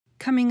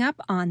Coming up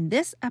on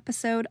this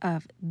episode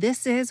of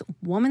This Is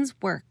Woman's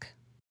Work.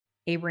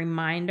 A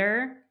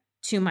reminder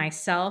to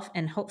myself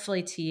and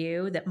hopefully to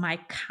you that my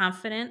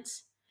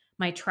confidence,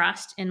 my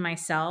trust in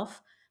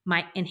myself,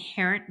 my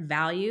inherent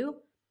value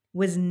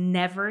was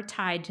never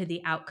tied to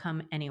the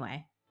outcome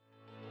anyway.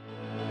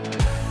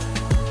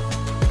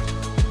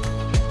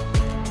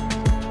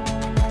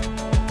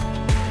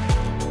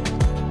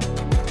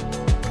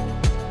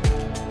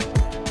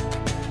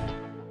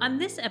 On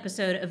this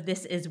episode of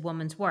This Is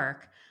Woman's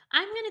Work,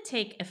 I'm going to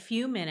take a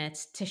few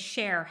minutes to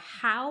share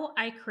how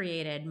I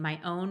created my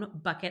own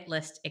bucket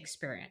list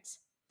experience.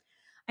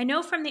 I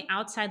know from the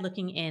outside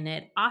looking in,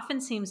 it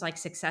often seems like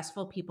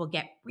successful people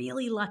get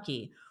really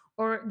lucky,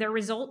 or their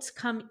results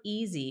come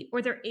easy,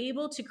 or they're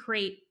able to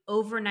create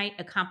overnight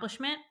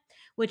accomplishment,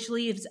 which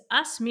leaves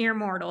us mere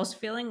mortals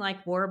feeling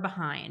like we're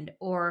behind,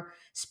 or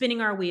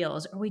spinning our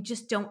wheels, or we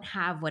just don't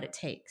have what it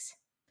takes.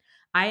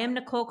 I am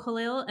Nicole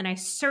Khalil, and I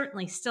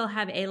certainly still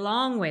have a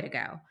long way to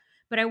go.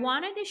 But I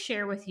wanted to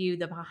share with you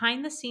the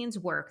behind the scenes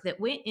work that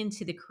went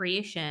into the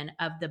creation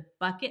of the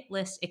bucket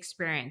list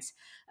experience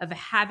of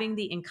having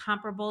the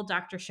incomparable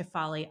Dr.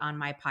 Shefali on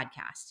my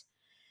podcast,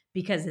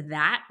 because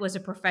that was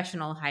a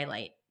professional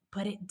highlight,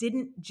 but it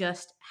didn't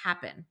just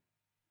happen.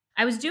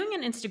 I was doing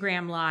an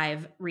Instagram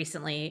live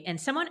recently,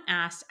 and someone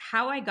asked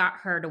how I got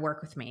her to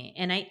work with me.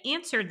 And I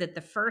answered that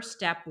the first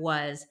step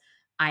was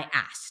I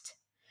asked.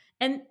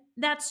 And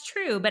that's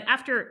true. But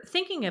after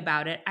thinking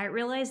about it, I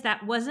realized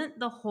that wasn't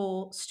the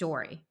whole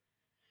story.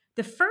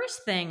 The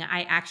first thing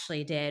I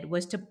actually did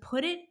was to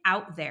put it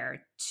out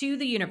there to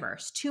the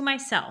universe, to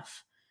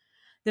myself.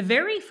 The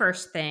very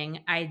first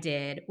thing I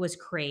did was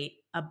create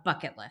a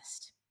bucket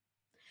list.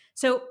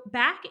 So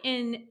back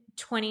in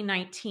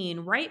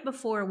 2019, right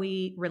before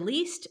we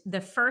released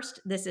the first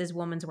This Is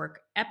Woman's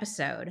Work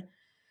episode,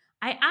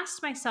 I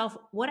asked myself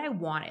what I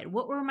wanted.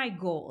 What were my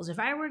goals? If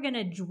I were going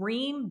to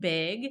dream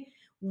big,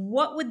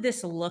 what would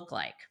this look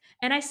like?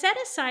 And I set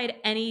aside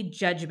any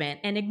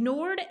judgment and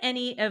ignored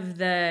any of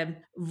the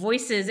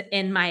voices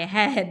in my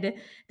head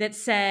that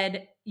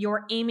said,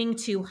 you're aiming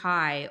too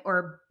high,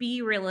 or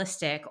be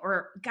realistic,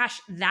 or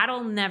gosh,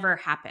 that'll never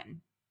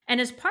happen.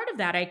 And as part of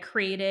that, I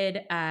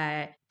created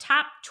a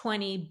top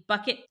 20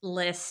 bucket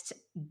list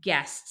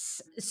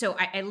guests. So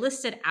I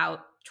listed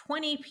out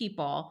 20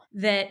 people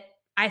that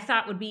I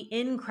thought would be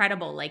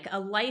incredible, like a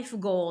life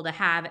goal to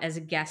have as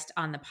a guest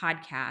on the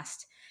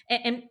podcast.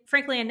 And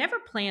frankly, I never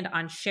planned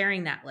on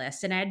sharing that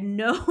list. And I had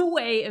no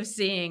way of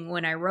seeing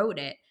when I wrote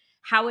it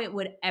how it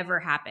would ever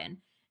happen.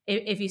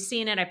 If you've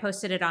seen it, I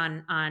posted it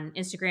on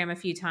Instagram a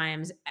few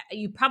times.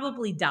 You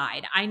probably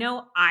died. I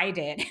know I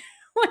did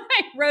when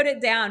I wrote it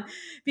down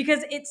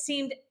because it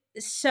seemed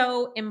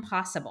so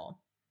impossible.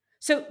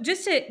 So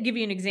just to give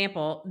you an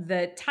example,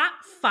 the top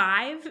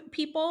 5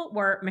 people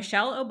were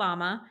Michelle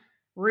Obama,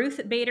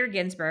 Ruth Bader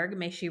Ginsburg,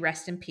 may she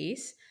rest in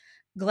peace,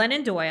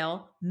 Glennon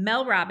Doyle,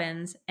 Mel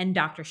Robbins, and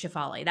Dr.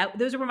 Shefali.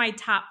 Those were my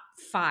top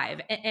 5.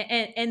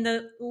 And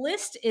the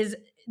list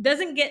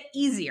doesn't get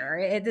easier.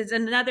 It is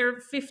another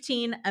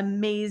 15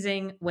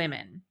 amazing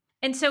women.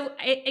 And so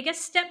I guess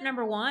step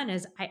number 1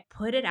 is I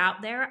put it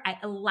out there. I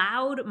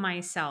allowed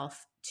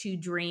myself to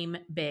dream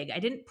big. I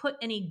didn't put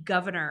any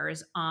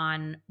governors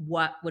on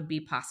what would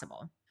be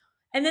possible.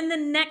 And then the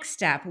next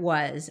step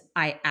was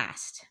I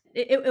asked.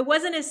 It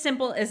wasn't as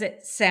simple as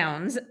it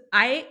sounds.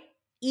 I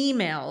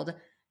emailed,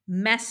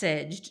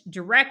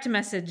 direct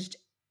messaged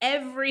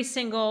every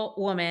single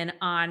woman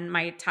on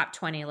my top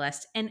 20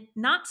 list. And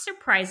not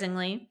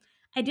surprisingly,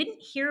 I didn't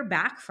hear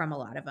back from a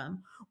lot of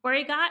them. Or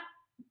I got,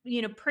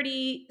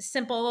 pretty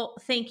simple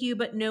thank you,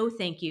 but no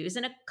thank yous,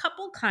 and a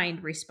couple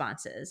kind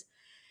responses.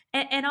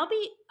 And I'll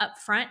be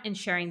upfront in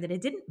sharing that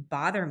it didn't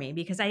bother me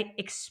because I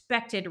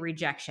expected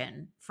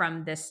rejection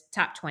from this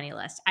top 20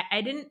 list.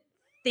 I didn't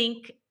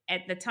think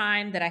at the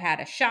time that I had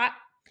a shot.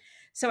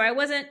 So I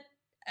wasn't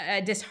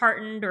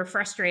disheartened or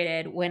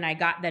frustrated when I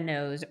got the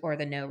no's or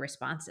the no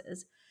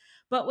responses.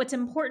 But what's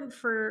important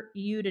for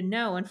you to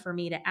know and for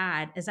me to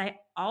add is I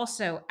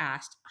also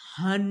asked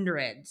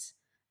hundreds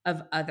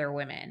of other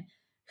women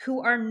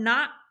who are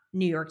not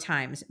New York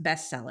Times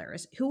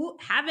bestsellers, who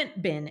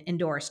haven't been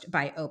endorsed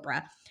by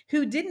Oprah,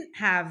 who didn't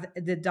have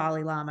the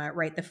Dalai Lama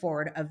write the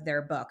foreword of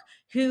their book,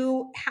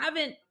 who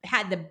haven't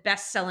had the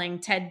best-selling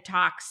TED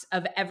Talks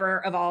of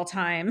all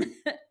time.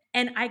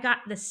 And I got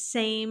the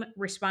same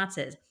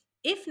responses,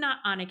 if not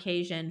on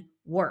occasion,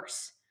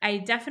 worse. I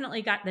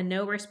definitely got the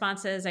no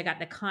responses. I got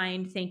the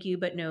kind thank you,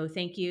 but no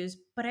thank yous.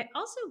 But I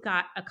also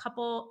got a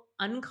couple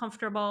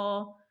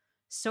uncomfortable,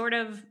 sort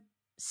of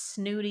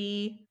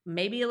snooty,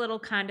 maybe a little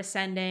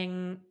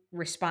condescending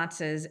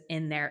responses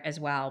in there as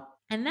well.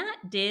 And that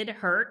did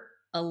hurt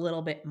a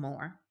little bit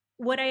more.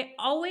 What I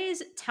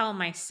always tell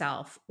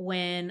myself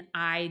when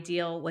I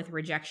deal with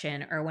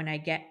rejection or when I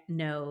get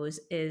no's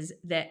is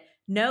that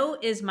no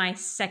is my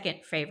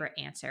second favorite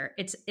answer.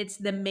 It's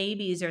the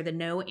maybes or the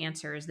no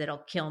answers that'll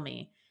kill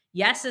me.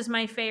 Yes is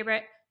my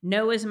favorite.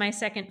 No is my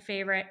second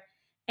favorite.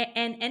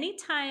 And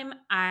anytime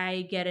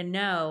I get a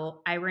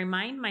no, I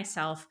remind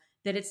myself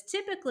that it's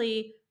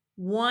typically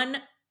one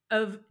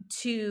of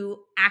two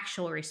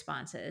actual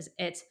responses.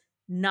 It's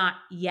not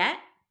yet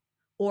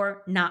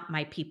or not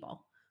my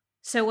people.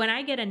 So when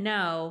I get a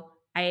no,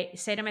 I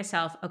say to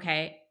myself,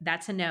 okay,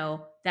 that's a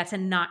no, that's a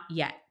not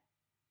yet.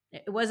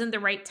 It wasn't the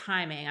right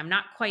timing. I'm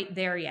not quite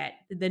there yet.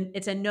 Then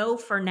it's a no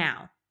for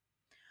now.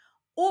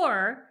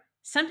 Or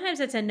sometimes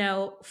it's a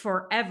no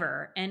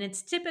forever. And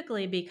it's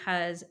typically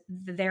because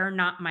they're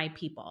not my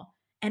people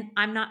and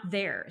I'm not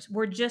theirs.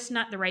 We're just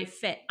not the right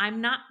fit.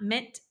 I'm not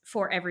meant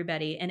for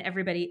everybody, and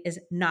everybody is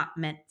not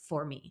meant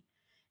for me.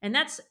 And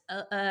that's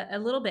a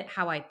little bit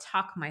how I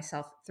talk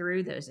myself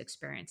through those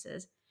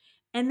experiences.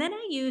 And then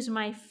I use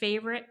my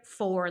favorite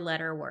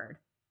 4-letter word.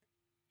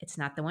 It's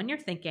not the one you're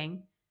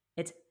thinking,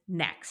 it's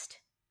next.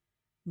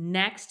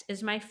 Next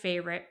is my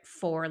favorite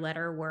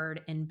 4-letter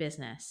word in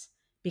business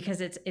because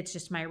it's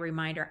just my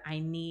reminder I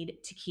need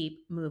to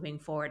keep moving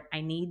forward.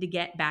 I need to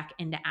get back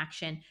into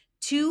action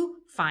to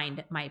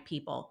find my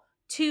people,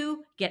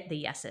 to get the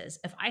yeses.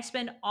 If I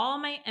spend all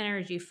my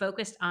energy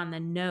focused on the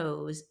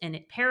no's and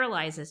it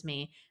paralyzes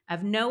me, I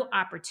have no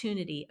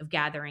opportunity of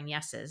gathering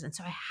yeses. And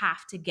so I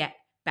have to get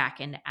back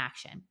into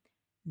action.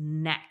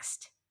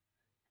 Next.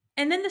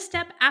 And then the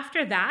step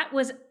after that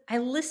was I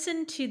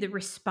listened to the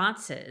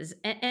responses,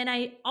 and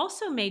I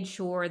also made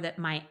sure that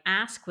my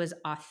ask was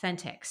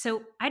authentic.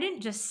 So I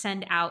didn't just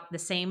send out the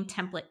same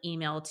template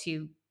email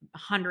to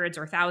hundreds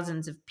or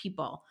thousands of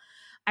people.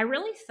 I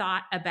really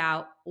thought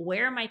about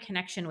where my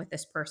connection with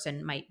this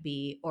person might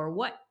be, or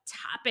what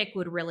topic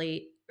would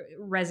really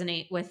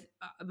resonate with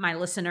my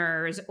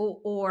listeners,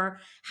 or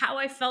how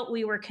I felt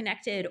we were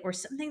connected, or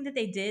something that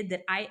they did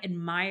that I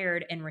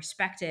admired and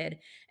respected.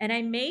 And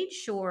I made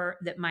sure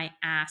that my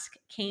ask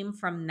came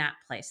from that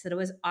place, that it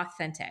was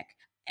authentic.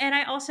 And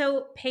I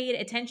also paid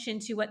attention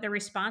to what the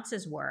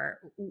responses were,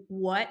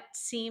 what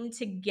seemed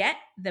to get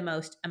the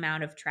most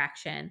amount of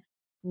traction,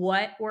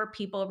 what were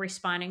people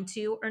responding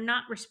to or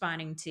not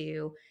responding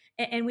to.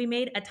 And we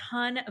made a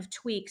ton of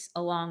tweaks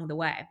along the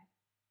way.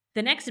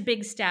 The next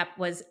big step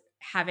was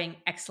having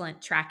excellent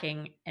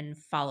tracking and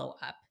follow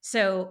up.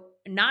 So,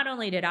 not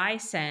only did I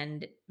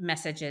send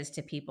messages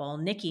to people,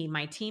 Nikki,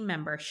 my team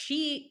member,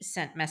 she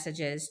sent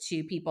messages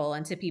to people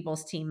and to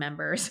people's team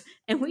members,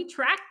 and we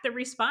tracked the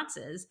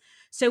responses.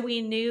 So,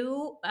 we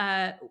knew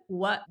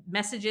what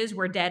messages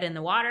were dead in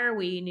the water,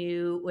 we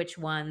knew which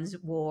ones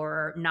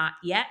were not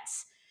yet.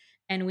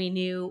 And we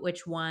knew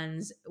which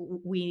ones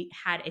we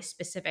had a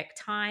specific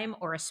time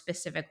or a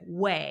specific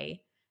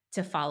way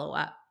to follow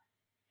up.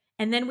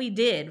 And then we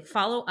did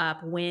follow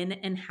up when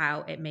and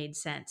how it made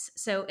sense.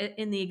 So,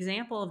 in the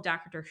example of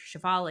Dr.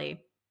 Shefali,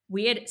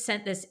 we had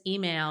sent this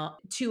email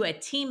to a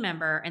team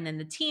member, and then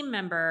the team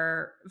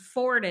member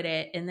forwarded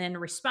it and then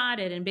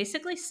responded and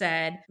basically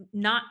said,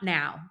 not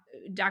now.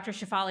 Dr.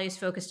 Shefali is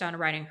focused on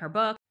writing her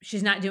book.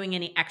 She's not doing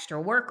any extra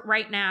work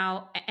right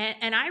now.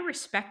 And I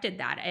respected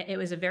that. It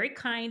was a very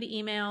kind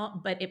email,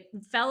 but it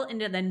fell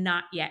into the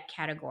not yet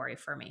category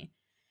for me.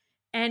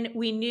 And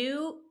we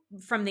knew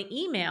from the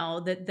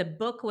email that the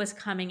book was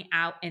coming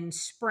out in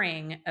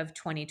spring of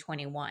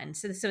 2021.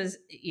 So this was,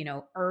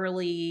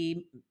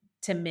 early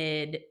to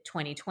mid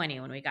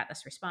 2020 when we got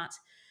this response.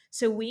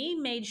 So we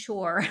made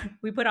sure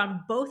we put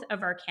on both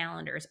of our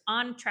calendars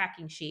on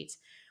tracking sheets.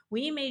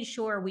 We made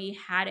sure we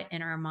had it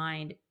in our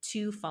mind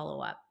to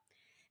follow up.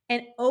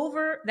 And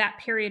over that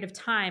period of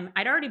time,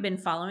 I'd already been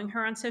following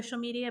her on social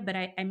media, but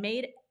I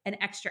made an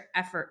extra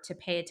effort to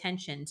pay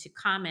attention, to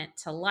comment,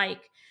 to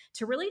like,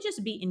 to really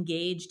just be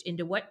engaged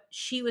into what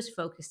she was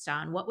focused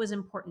on, what was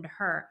important to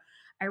her.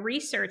 I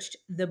researched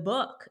the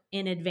book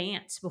in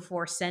advance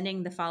before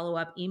sending the follow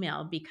up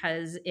email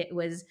because it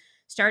was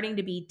starting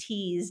to be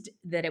teased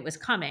that it was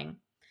coming.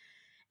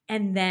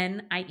 And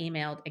then I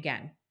emailed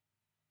again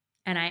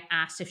and I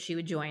asked if she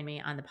would join me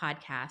on the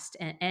podcast.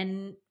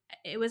 And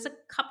it was a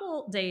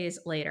couple days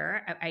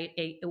later.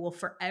 I will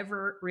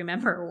forever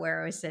remember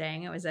where I was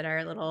sitting. I was at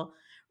our little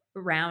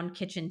round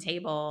kitchen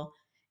table,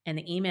 and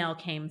the email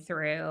came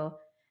through,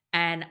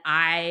 and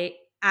I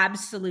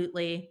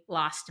absolutely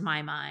lost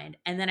my mind.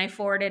 And then I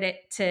forwarded it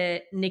to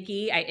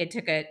Nikki. I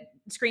took a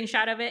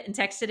screenshot of it and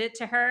texted it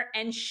to her,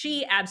 and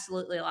she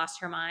absolutely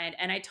lost her mind.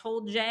 And I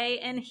told Jay,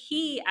 and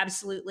he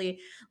absolutely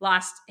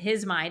lost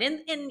his mind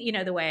in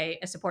the way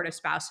a supportive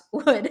spouse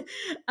would.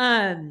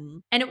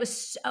 And it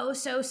was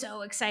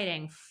so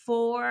exciting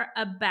for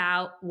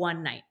about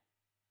one night.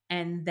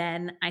 And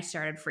then I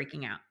started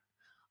freaking out.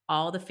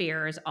 All the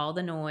fears, all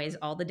the noise,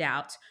 all the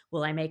doubts.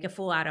 Will I make a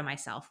fool out of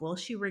myself? Will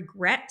she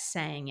regret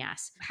saying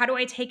yes? How do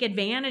I take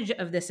advantage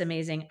of this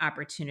amazing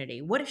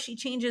opportunity? What if she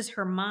changes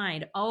her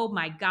mind? Oh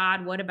my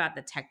God, what about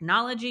the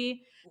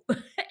technology?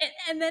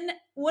 And then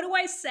what do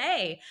I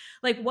say?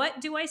 Like, what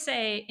do I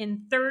say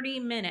in 30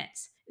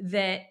 minutes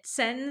that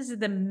sends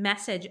the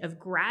message of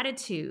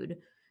gratitude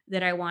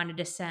that I wanted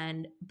to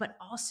send, but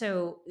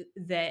also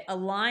that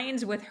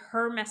aligns with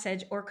her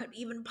message or could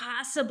even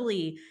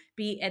possibly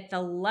be at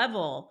the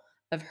level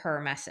of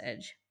her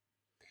message?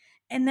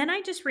 And then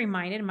I just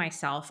reminded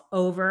myself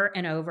over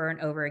and over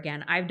and over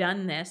again. I've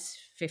done this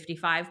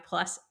 55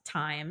 plus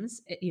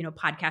times,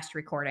 podcast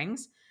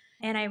recordings.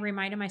 And I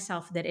reminded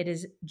myself that it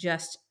is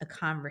just a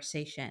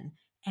conversation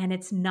and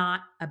it's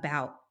not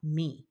about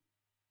me.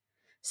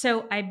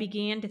 So I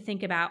began to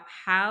think about,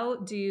 how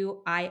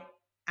do I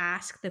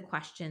ask the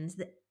questions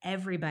that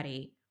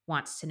everybody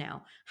wants to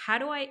know? How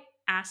do I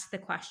ask the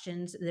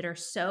questions that are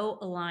so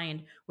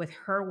aligned with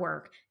her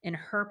work and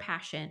her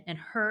passion and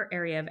her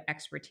area of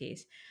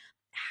expertise?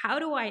 How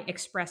do I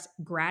express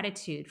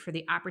gratitude for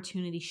the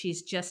opportunity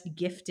she's just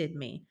gifted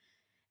me?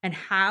 And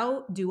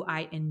how do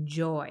I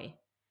enjoy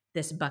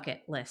this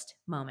bucket list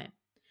moment?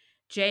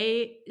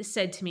 Jay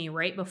said to me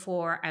right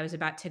before I was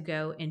about to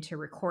go into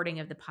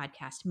recording of the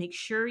podcast, make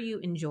sure you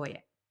enjoy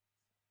it.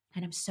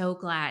 And I'm so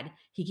glad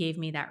he gave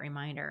me that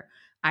reminder.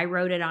 I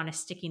wrote it on a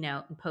sticky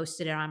note and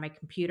posted it on my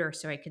computer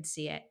so I could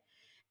see it.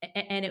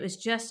 And it was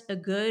just a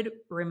good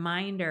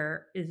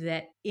reminder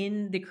that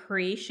in the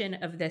creation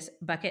of this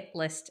bucket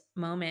list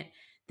moment,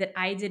 that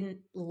I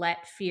didn't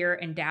let fear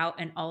and doubt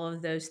and all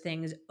of those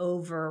things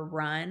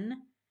overrun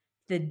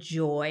the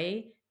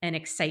joy and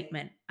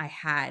excitement I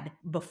had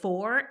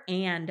before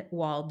and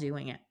while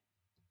doing it.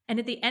 And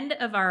at the end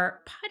of our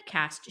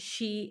podcast,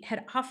 she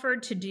had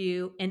offered to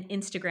do an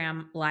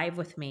Instagram live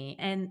with me.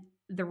 And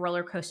the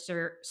roller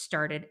coaster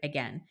started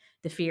again,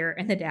 the fear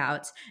and the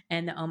doubts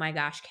and the, oh my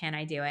gosh, can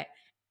I do it?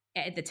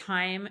 At the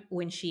time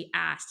when she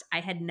asked, I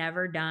had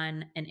never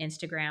done an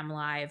Instagram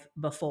live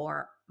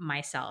before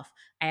myself.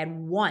 I had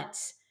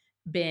once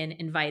been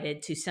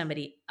invited to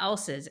somebody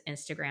else's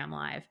Instagram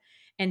live.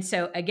 And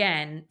so,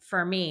 again,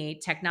 for me,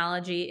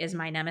 technology is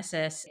my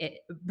nemesis. It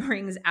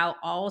brings out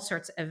all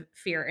sorts of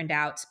fear and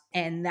doubts.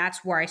 And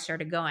that's where I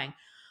started going,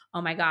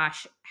 oh my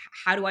gosh,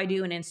 how do I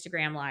do an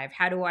Instagram live?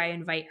 How do I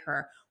invite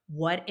her?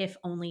 What if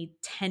only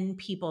 10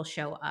 people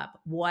show up?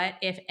 What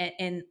if,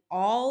 and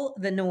all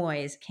the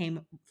noise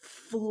came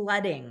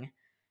flooding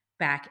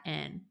back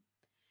in.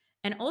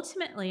 And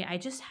ultimately, I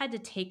just had to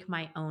take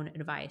my own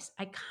advice.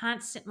 I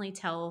constantly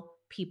tell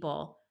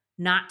people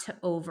not to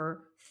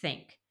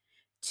overthink,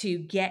 to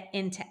get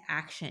into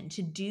action,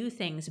 to do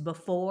things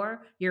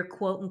before you're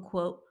quote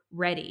unquote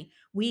ready.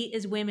 We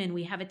as women,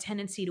 we have a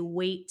tendency to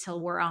wait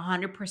till we're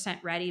 100%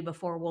 ready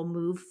before we'll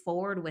move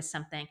forward with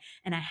something.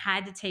 And I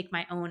had to take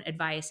my own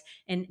advice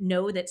and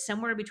know that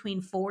somewhere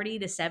between 40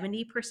 to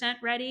 70%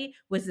 ready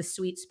was the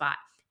sweet spot.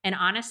 And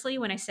honestly,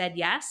 when I said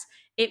yes,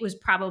 it was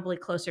probably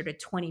closer to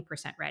 20%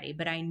 ready,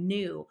 but I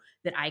knew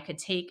that I could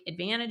take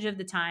advantage of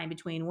the time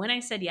between when I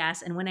said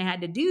yes and when I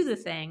had to do the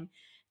thing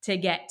to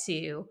get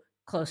to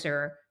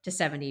closer to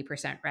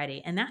 70%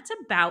 ready. And that's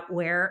about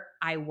where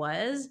I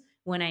was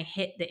when I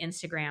hit the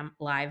Instagram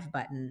live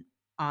button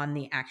on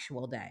the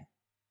actual day.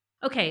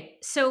 Okay,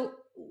 so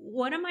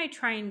what am I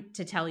trying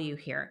to tell you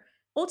here?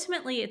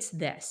 Ultimately, it's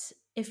this.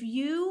 If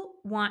you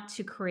want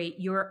to create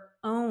your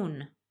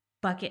own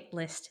bucket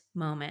list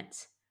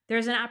moments,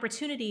 there's an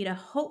opportunity to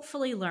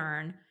hopefully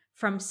learn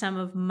from some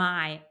of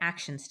my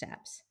action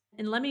steps.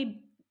 And let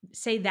me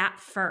say that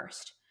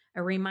first,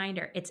 a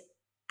reminder, it's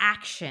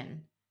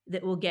action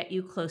that will get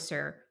you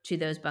closer to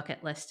those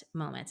bucket list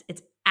moments.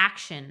 It's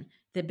action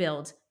that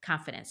builds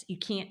confidence. You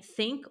can't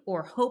think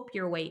or hope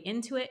your way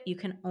into it. You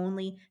can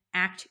only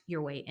act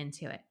your way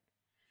into it.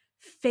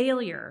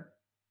 Failure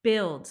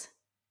builds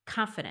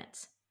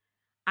confidence.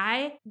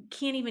 I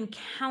can't even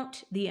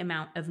count the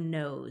amount of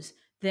no's,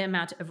 the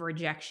amount of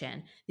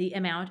rejection, the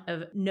amount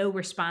of no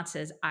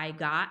responses I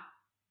got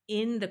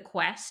in the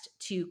quest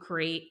to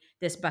create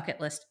this bucket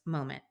list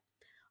moment.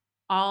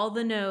 All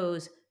the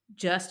no's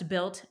just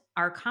built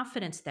our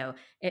confidence, though.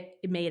 It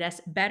made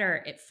us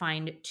better. It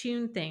fine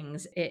tuned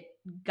things. It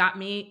got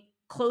me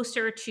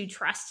closer to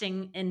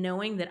trusting and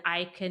knowing that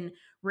I can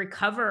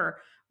recover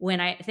when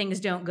things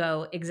don't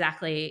go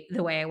exactly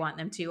the way I want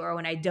them to, or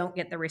when I don't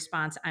get the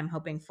response I'm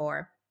hoping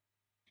for.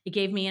 It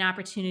gave me an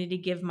opportunity to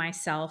give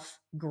myself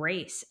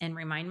grace and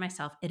remind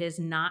myself it is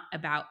not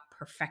about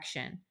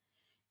perfection.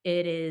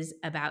 It is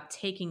about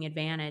taking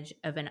advantage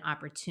of an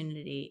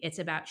opportunity. It's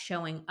about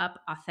showing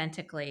up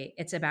authentically.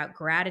 It's about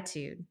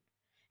gratitude.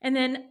 And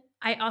then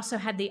I also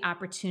had the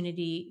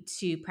opportunity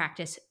to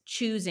practice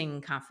choosing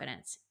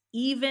confidence,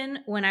 even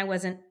when I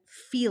wasn't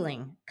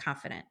feeling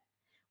confident.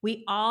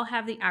 We all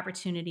have the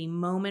opportunity,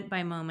 moment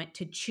by moment,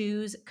 to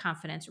choose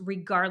confidence,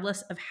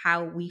 regardless of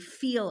how we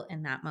feel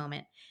in that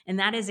moment. And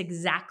that is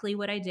exactly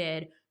what I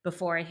did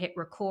before I hit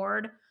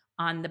record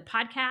on the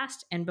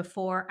podcast and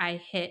before I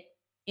hit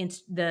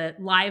the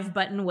live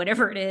button,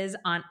 whatever it is,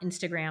 on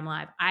Instagram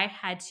Live. I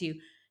had to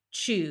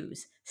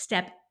choose,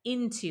 step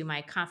into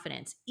my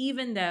confidence,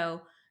 even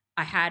though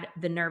I had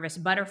the nervous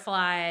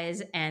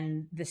butterflies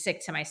and the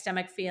sick to my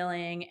stomach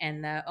feeling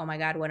and the, oh my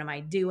God, what am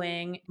I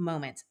doing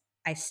moments.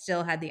 I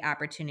still had the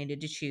opportunity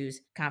to choose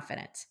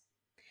confidence.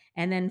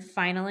 And then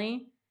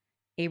finally,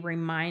 a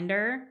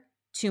reminder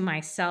to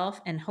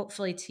myself and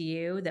hopefully to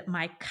you that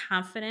my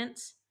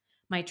confidence,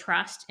 my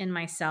trust in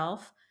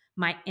myself,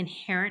 my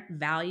inherent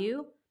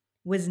value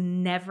was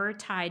never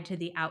tied to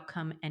the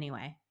outcome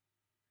anyway.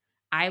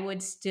 I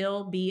would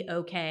still be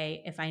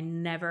okay if I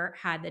never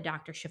had the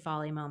Dr.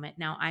 Shefali moment.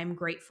 Now, I'm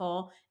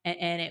grateful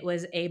and it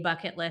was a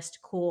bucket list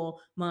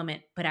cool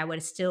moment, but I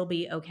would still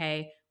be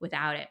okay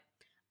without it.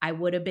 I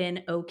would have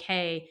been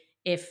okay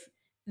if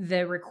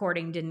the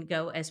recording didn't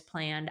go as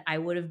planned. I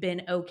would have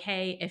been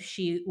okay if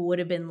she would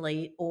have been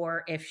late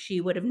or if she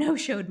would have no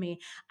showed me.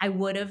 I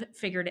would have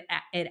figured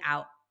it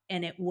out,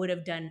 and it would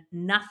have done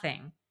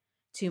nothing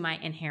to my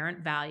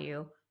inherent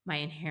value, my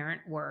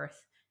inherent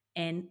worth,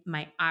 and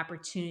my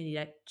opportunity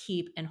to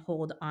keep and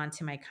hold on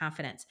to my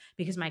confidence,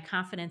 because my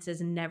confidence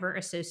is never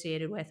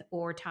associated with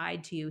or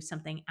tied to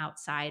something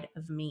outside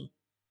of me.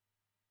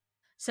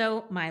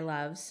 So, my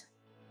loves,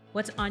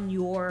 what's on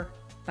your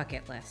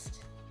bucket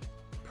list?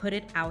 Put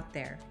it out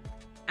there.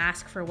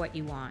 Ask for what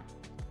you want.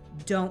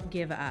 Don't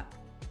give up,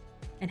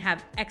 and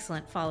have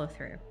excellent follow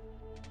through.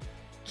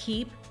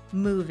 Keep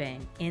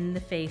moving in the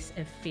face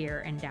of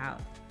fear and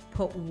doubt.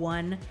 Put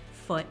one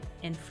foot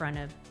in front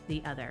of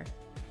the other.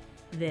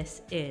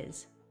 This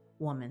is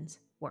woman's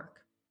work.